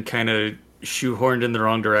I've been kind of shoehorned in the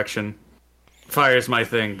wrong direction. Fire's my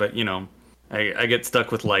thing, but I get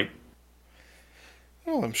stuck with light.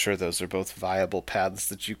 Well, I'm sure those are both viable paths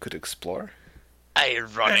that you could explore.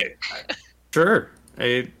 ironic. Sure,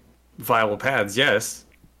 viable paths, yes,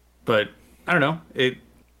 but I don't know.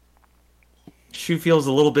 Shoe feels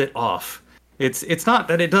a little bit off. It's not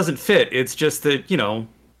that it doesn't fit. It's just that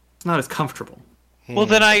it's not as comfortable. Well,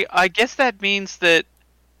 then I guess that means that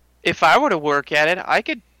if I were to work at it, I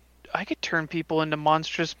could turn people into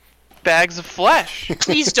monstrous bags of flesh.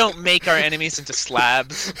 Please don't make our enemies into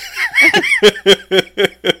slabs.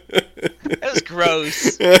 That was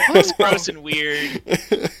gross. That was gross and weird.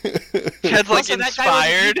 Chad's like Also,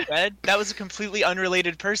 inspired. That was a completely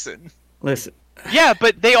unrelated person. Listen, Yeah,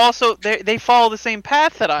 but they also they follow the same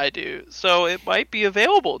path that I do, so it might be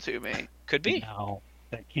available to me. Could be. no,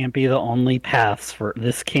 that can't be the only paths for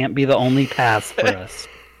this. Can't be the only paths for us.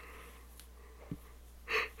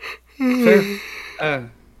 fair.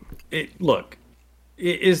 Look,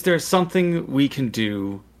 is there something we can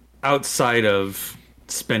do outside of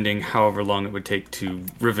spending however long it would take to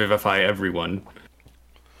revivify everyone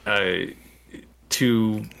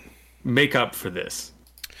to make up for this?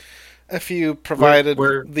 If you provided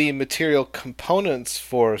We're- the material components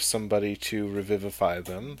for somebody to revivify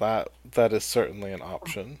them, that is certainly an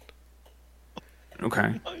option.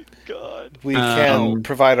 Okay. My God. We can Um,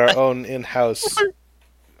 provide our own in-house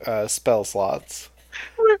spell slots.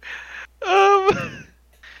 Um.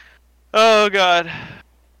 Oh God.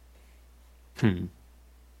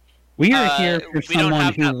 We are here for we don't someone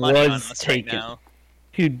have who that money on was us right taken, now.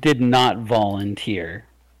 who did not volunteer.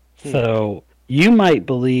 So you might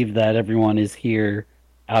believe that everyone is here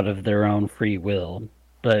out of their own free will,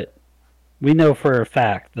 but we know for a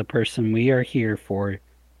fact the person we are here for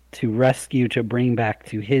to rescue, to bring back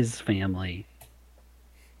to his family,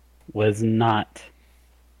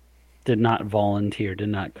 did not volunteer, did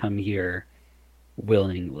not come here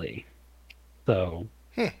willingly. So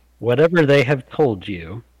whatever they have told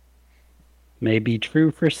you may be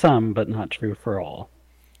true for some, but not true for all.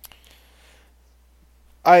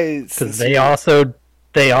 Because they also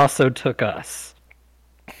took us.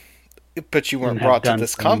 But you weren't and have brought to done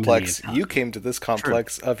this so many complex. times. You came to this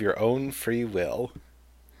complex of your own free will.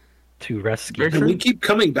 To rescue Very And them. we keep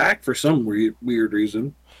coming back for some weird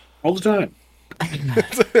reason. All the time.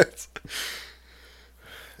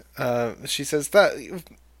 She says that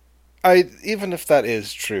even if that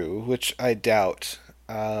is true, which I doubt,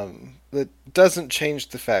 it doesn't change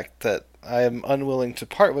the fact that I am unwilling to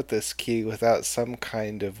part with this key without some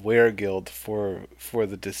kind of weregild for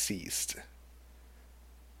the deceased.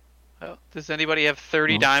 Well, does anybody have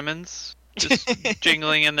 30 Well. diamonds just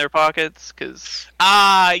jingling in their pockets? Because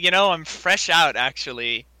I'm fresh out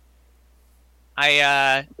actually.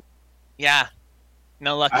 Yeah,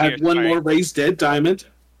 no luck I here. have one sorry. more raised dead diamond.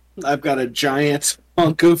 I've got a giant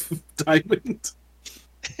hunk of diamond.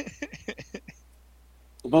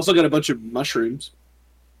 I've also got a bunch of mushrooms.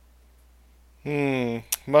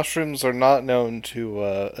 Mushrooms are not known to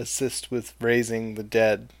assist with raising the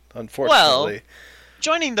dead, unfortunately.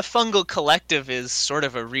 Joining the fungal collective is sort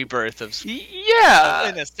of a rebirth of, yeah,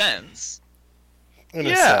 in a sense. In a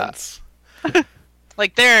Yeah. sense.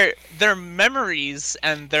 Like their memories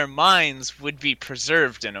and their minds would be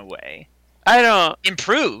preserved in a way, I don't.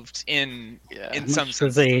 improved in Yeah. in How some much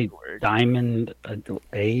sense does of a the word. diamond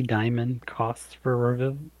a diamond cost for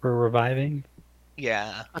reviving?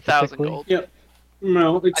 Yeah, 1,000 typically? gold. Yep.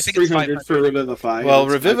 No, I it's think it's 300 for Revivify. Well,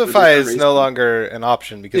 and it's 500 Revivify for is raised no dead. longer an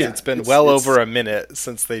option because Yeah, it's been it's- well it's- over a minute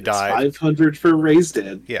since they It's died. 500 for Raised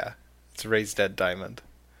Dead. Yeah, it's a raised dead diamond.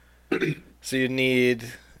 So you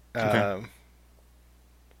need, Okay.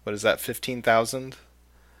 what is that, 15,000?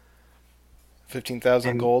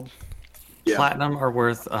 15,000 And- gold? Yeah. Platinum are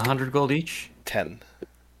worth 100 gold each? 10.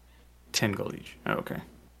 10 gold each. Oh, okay.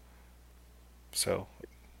 So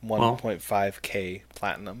 1.5k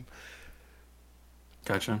platinum.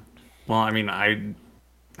 Gotcha. Well, I mean, I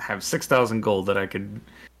have 6,000 gold that I could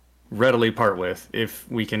readily part with if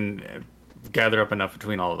we can gather up enough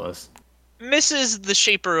between all of us. Mrs. the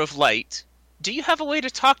Shaper of Light, do you have a way to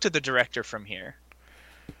talk to the director from here?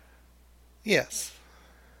 Yes.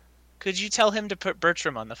 Could you tell him to put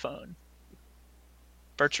Bertram on the phone?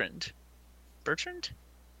 Bertrand?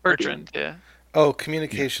 Bertrand, yeah. Oh,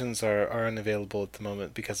 communications are unavailable at the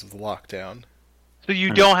moment because of the lockdown. So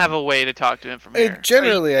you don't have a way to talk to him from here.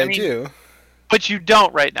 Generally, I I mean- do. But you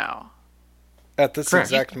don't right now. At this Correct.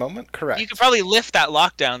 exact moment, correct. You could probably lift that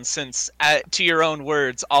lockdown since, to your own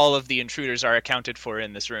words, all of the intruders are accounted for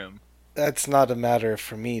in this room. That's not a matter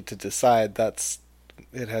for me to decide.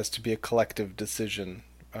 It has to be a collective decision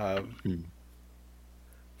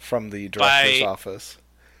from the director's office.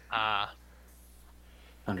 Ah,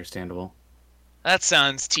 Understandable. that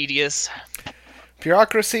sounds tedious.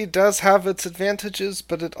 Bureaucracy does have its advantages,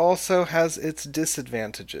 but it also has its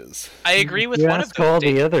disadvantages. I agree with You one of ask all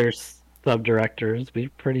them. the other sub-directors, we're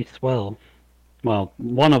pretty swell. Well,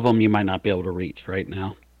 one of them you might not be able to reach right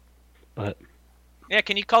now. But Yeah,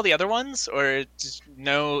 can you call the other ones, or just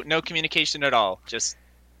no communication at all? Just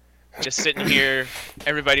sitting here,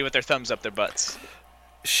 everybody with their thumbs up their butts.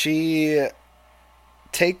 She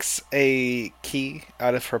takes a key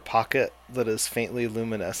out of her pocket that is faintly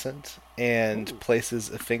luminescent and places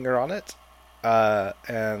a finger on it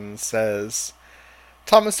and says,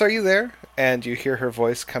 "Thomas, are you there?" And you hear her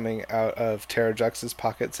voice coming out of Terrajux's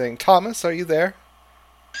pocket saying, "Thomas, are you there?"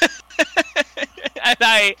 And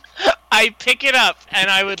I pick it up, and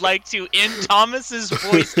I would like to, in Thomas's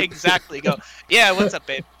voice, exactly go, "Yeah, what's up,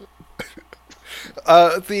 babe?"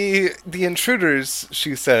 The intruders,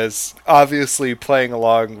 she says, obviously playing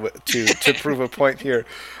along to prove a point here,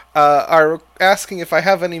 are asking if I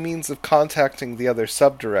have any means of contacting the other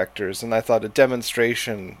sub-directors, and I thought a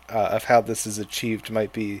demonstration of how this is achieved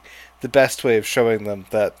might be the best way of showing them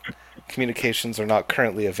that communications are not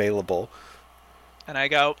currently available. And I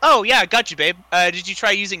go, oh yeah, got you, babe. Did you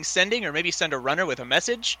try using sending, or maybe send a runner with a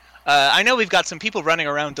message? I know we've got some people running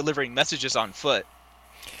around delivering messages on foot.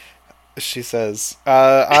 She says,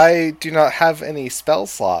 I do not have any spell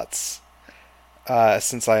slots,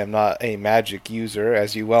 since I am not a magic user,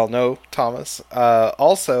 as you well know, Thomas.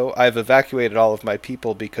 Also, I've evacuated all of my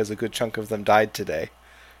people because a good chunk of them died today.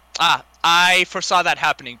 Ah, I foresaw that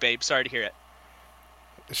happening, babe. Sorry to hear it.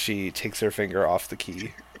 She takes her finger off the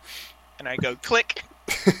key. And I go, click.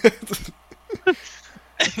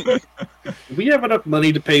 Do we have enough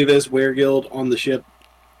money to pay this weregild on the ship?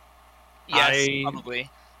 Yes, probably.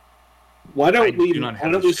 Why don't we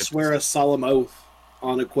ship. swear a solemn oath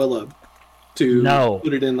on Aquila to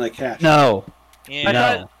put it in like cash? No.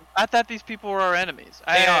 Yeah. I thought these people were our enemies.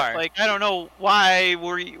 They are. Like, I don't know why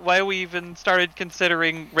we even started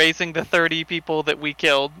considering raising the 30 people that we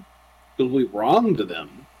killed. Because we wronged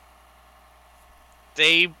them.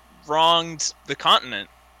 They wronged the continent.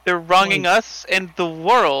 They're wronging us and the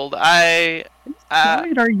world. What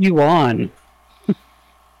side are you on?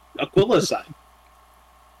 Aquila's side.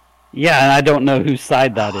 Yeah, and I don't know whose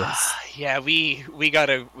side that is. Yeah, we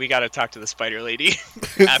gotta talk to the spider lady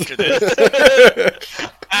after this.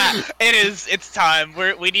 It's time.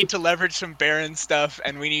 We need to leverage some Baron stuff,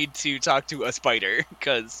 and we need to talk to a spider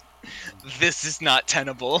because this is not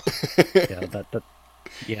tenable.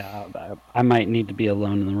 Yeah, I might need to be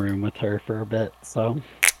alone in the room with her for a bit. So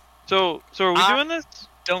are we doing this?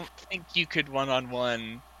 Don't think you could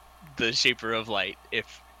one-on-one the Shaper of Light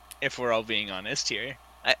if we're all being honest here.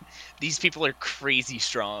 These people are crazy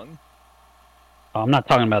strong. I'm not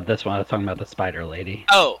talking about this one. I was talking about the spider lady.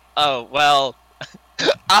 Oh, well,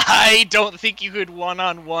 I don't think you could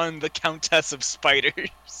one-on-one the Countess of Spiders.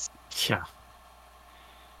 Yeah.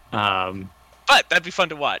 But that'd be fun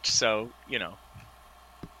to watch. So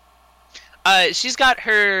she's got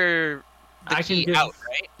the key out,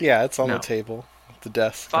 right? Yeah, it's on the table, the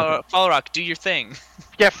desk. Falrock, do your thing.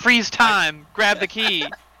 Yeah, freeze time. Grab the key.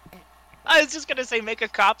 I was just gonna say make a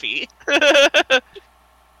copy.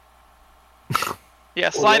 Yeah,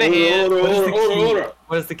 slide a hand.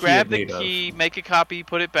 What is the key? Grab the key, make a copy,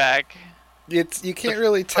 put it back. You can't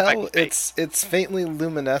really tell. It's faintly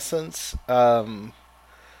luminescent.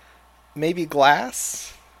 Maybe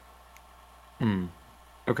glass.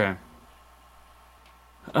 Okay.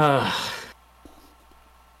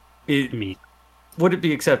 Would it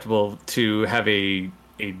be acceptable to have a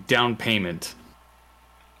down payment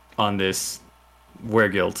on this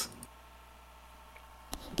weregild?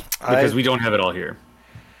 Because we don't have it all here.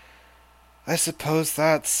 I suppose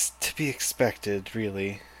that's to be expected,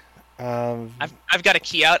 really. I've got a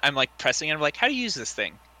key out. I'm like pressing it. I'm like, how do you use this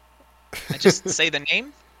thing? I just say the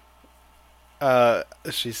name.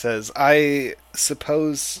 She says, I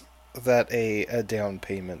suppose that a down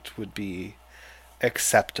payment would be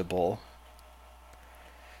acceptable.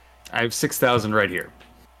 I have 6,000 right here.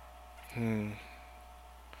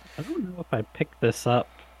 I don't know if I picked this up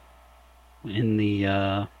in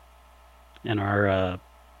the in our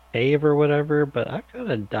cave or whatever, but I've got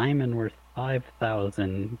a diamond worth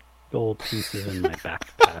 5,000 gold pieces in my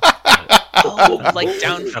backpack. Like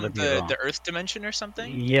down from the Earth dimension or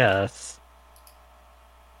something? Yes.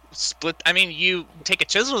 Split. I mean, you take a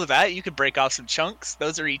chisel to that, you could break off some chunks.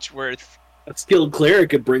 Those are each worth. A skilled cleric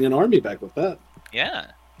could bring an army back with that. Yeah.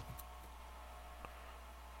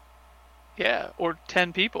 Yeah, or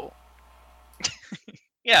 10 people.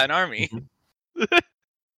 Yeah, an army.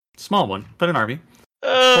 Small one, but an army.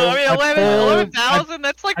 I mean, 11,000,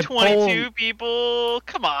 that's like 22 people.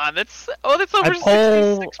 Come on, that's over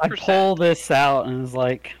 66%. I pull this out and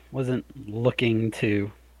wasn't looking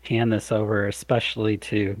to hand this over, especially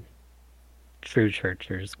to true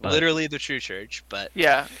churchers. But literally the true church, but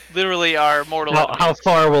yeah, literally our mortal enemies. How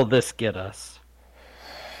far will this get us?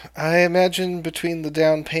 I imagine between the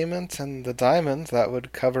down payment and the diamond, that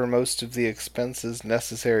would cover most of the expenses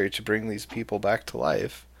necessary to bring these people back to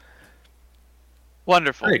life.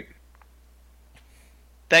 Wonderful. Great.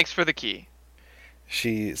 Thanks for the key.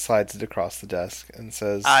 She slides it across the desk and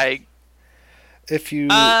says, if you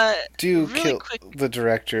do really kill quick. the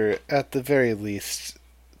director, at the very least,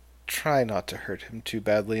 try not to hurt him too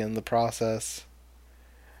badly in the process.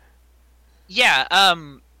 Yeah,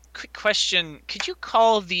 quick question. Could you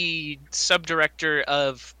call the subdirector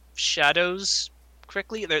of Shadows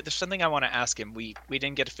quickly? There's something I want to ask him. We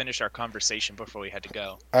didn't get to finish our conversation before we had to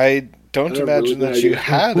go. I don't imagine really that you idea.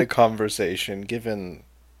 had a conversation, given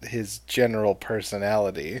his general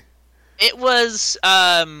personality. It was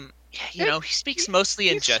You know, he speaks mostly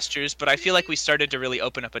in gestures, but I feel like we started to really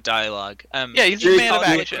open up a dialogue. Yeah, he's a Very man of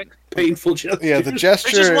conflict- action. Painful gesture. Yeah, the There's just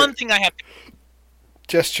gesture one thing I have to.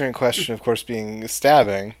 gesture in question, of course, being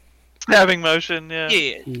stabbing. Stabbing motion, yeah.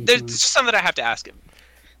 Yeah, there's just something I have to ask him.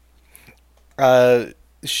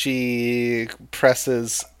 She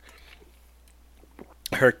presses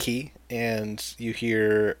her key, and you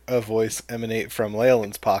hear a voice emanate from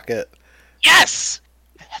Leyland's pocket. Yes!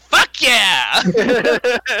 Fuck yeah!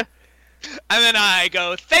 And then I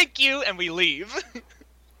go, thank you, and we leave.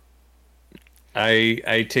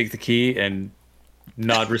 I take the key and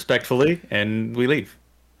nod respectfully, and we leave.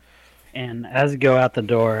 And as we go out the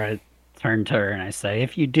door, I turn to her and I say,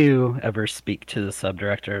 if you do ever speak to the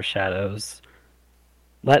subdirector of Shadows,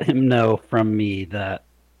 let him know from me that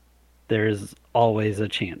there's always a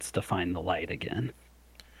chance to find the light again.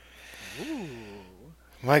 Ooh.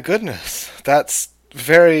 My goodness, that's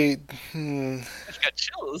very I've got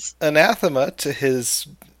chills. anathema to his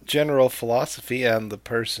general philosophy and the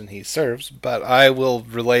person he serves, but I will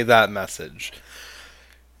relay that message.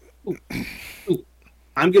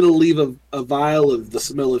 I'm going to leave a vial of the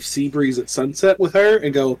smell of sea breeze at sunset with her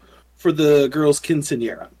and go, for the girl's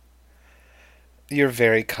quinceanera. You're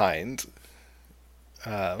very kind.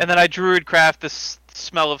 And then I druidcraft the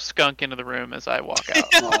smell of skunk into the room as I walk out.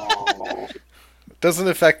 Oh. Doesn't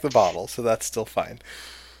affect the bottle, so that's still fine.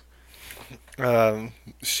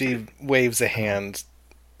 She waves a hand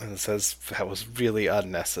and says, that was really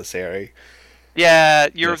unnecessary. Yeah,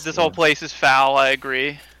 Yes, this whole place is foul, I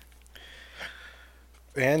agree.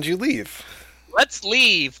 And you leave. Let's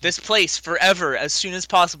leave this place forever as soon as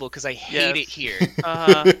possible because I hate Yes. it here.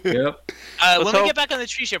 Uh-huh. Yep. When Let's we hope- get back on the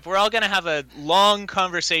tree ship, we're all going to have a long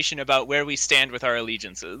conversation about where we stand with our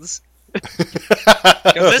allegiances.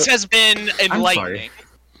 Because this has been enlightening.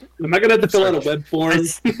 Am I going to have to fill out a web form? I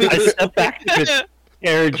step back to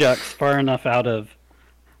Airjux far enough out of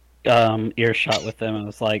earshot with them, and I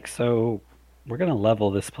was like, so we're going to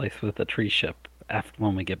level this place with a tree ship after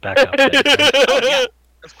when we get back up there. Oh, yeah,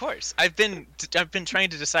 of course. I've been trying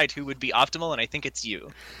to decide who would be optimal, and I think it's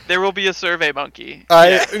you. There will be a survey monkey.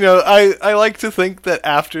 I like to think that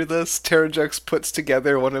after this, Terrajux puts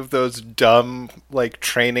together one of those dumb, like,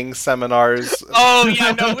 training seminars. Oh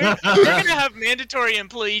yeah, no, we're gonna have mandatory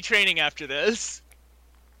employee training after this.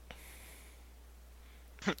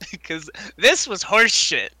 Because this was horse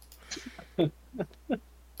shit.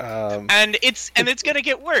 And it's gonna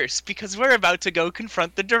get worse because we're about to go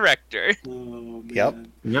confront the director. Oh, Yep.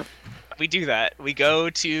 man. Yep. We do that. We go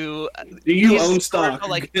to. Do you these own sort stock of,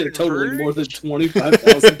 like, totaling more than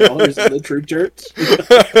 $25,000 in the True Church?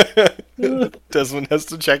 Desmond has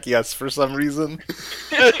to check yes for some reason.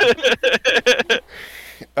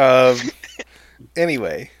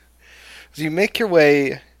 Anyway, so you make your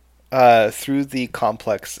way through the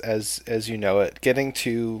complex as you know it, getting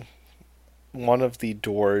to one of the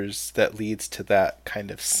doors that leads to that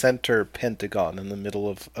kind of center pentagon in the middle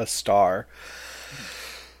of a star.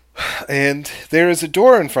 And there is a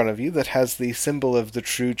door in front of you that has the symbol of the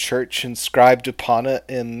True Church inscribed upon it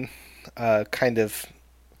in kind of...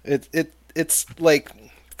 It's like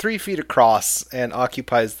 3 feet across and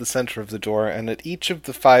occupies the center of the door, and at each of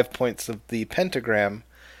the 5 points of the pentagon,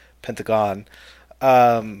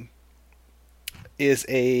 is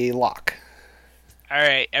a lock. All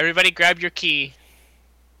right, everybody, grab your key,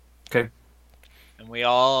 Okay. and we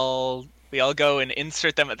all go and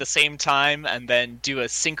insert them at the same time, and then do a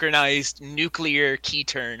synchronized nuclear key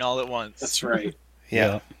turn all at once. That's right.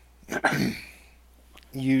 Yeah.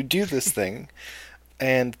 You do this thing,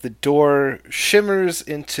 and the door shimmers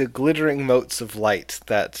into glittering motes of light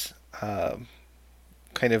that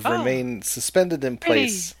kind of remain suspended in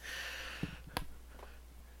place.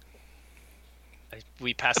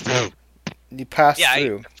 We pass through. You pass Yeah,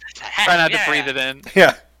 through. Try not to breathe it in.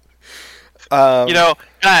 Yeah. You know,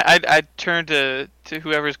 I turn to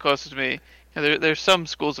whoever's closest to me. You know, there's some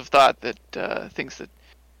schools of thought that thinks that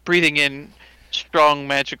breathing in strong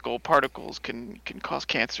magical particles can cause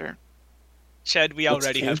cancer. Ched, we What's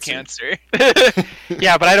already have cancer.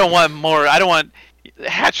 Yeah, but I don't want more. I don't want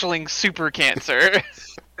hatchling super cancer.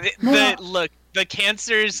 Look, the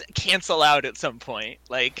cancers cancel out at some point.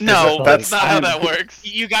 Like, No, That's- that's not how that works.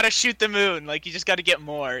 you gotta shoot the moon. Like, you just gotta get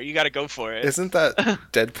more. You gotta go for it. Isn't that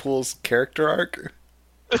Deadpool's character arc?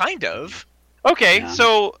 Kind of. Okay, Yeah.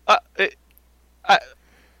 so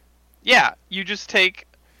yeah, you just take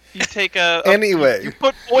Anyway. you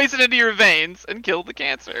put poison into your veins and kill the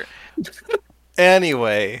cancer.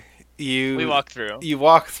 Anyway, you We walk through. You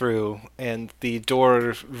walk through, and the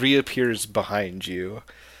door reappears behind you.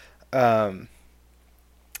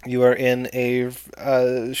 You are in a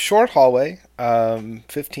short hallway,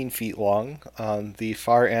 15 feet long. On the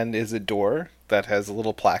far end is a door that has a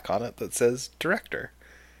little plaque on it that says Director.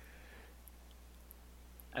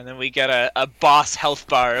 And then we get a boss health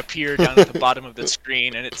bar appear down at the bottom of the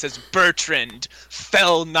screen, and it says Bertrand,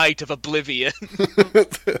 Fell Knight of Oblivion.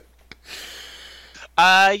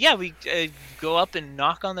 Yeah, we go up and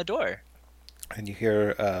knock on the door. And you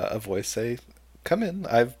hear a voice say, "Come in,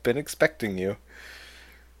 I've been expecting you."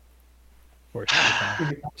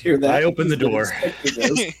 Hear that? I open the door.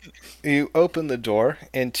 You open the door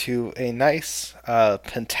into a nice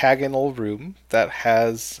pentagonal room that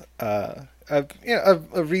has a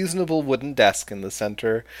reasonable wooden desk in the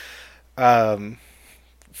center.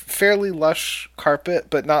 Fairly lush carpet,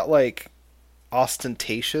 but not like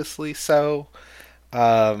ostentatiously so.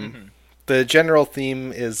 The general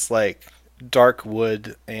theme is like dark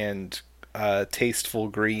wood and tasteful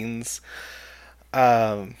greens.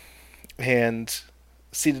 And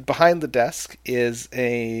seated behind the desk is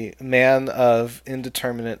a man of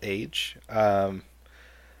indeterminate age,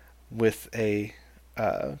 with a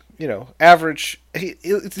average.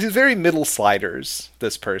 He's very middle sliders.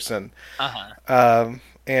 This person.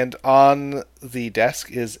 And on the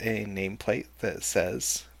desk is a nameplate that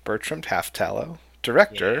says Bertram Halftallow,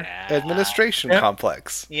 Director, Administration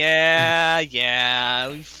Complex. Yeah,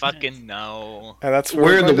 we fucking know. And that's where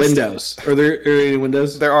Where are the windows? Are there any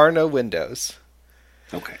windows? There are no windows.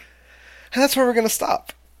 Okay. And that's where we're going to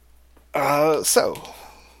stop. So,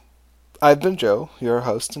 I've been Joe, your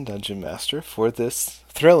host and dungeon master for this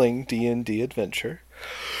thrilling D&D adventure.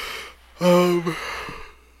 How do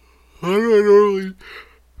I normally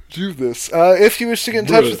do this? If you wish to get in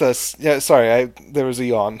touch with us... Yeah, sorry, there was a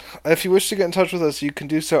yawn. If you wish to get in touch with us, you can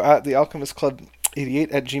do so at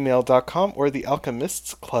thealchemistclub88@gmail.com or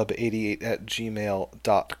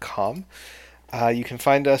thealchemistsclub88@gmail.com. You can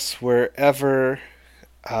find us wherever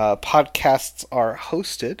podcasts are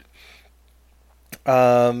hosted.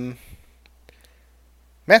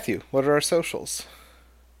 Matthew, what are our socials?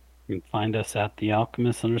 You can find us at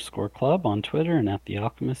 @thealchemist_club on Twitter and at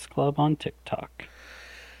 @thealchemistclub on TikTok.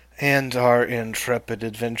 And our intrepid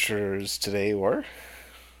adventurers today were...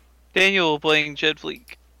 Daniel playing Jed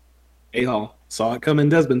Fleek. A-Hall. Saw it coming,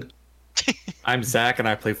 Desmond. I'm Zach, and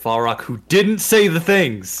I play Falrock, who didn't say the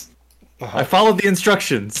things. I followed the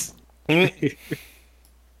instructions. I'm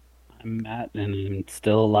Matt, and I'm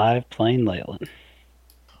still alive playing Leyland.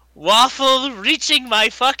 Waffle reaching my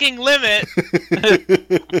fucking limit.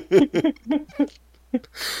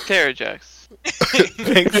 Terrajax.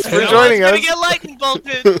 Thanks for No joining one's us. gonna get lightning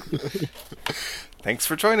bolted. Thanks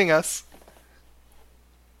for joining us.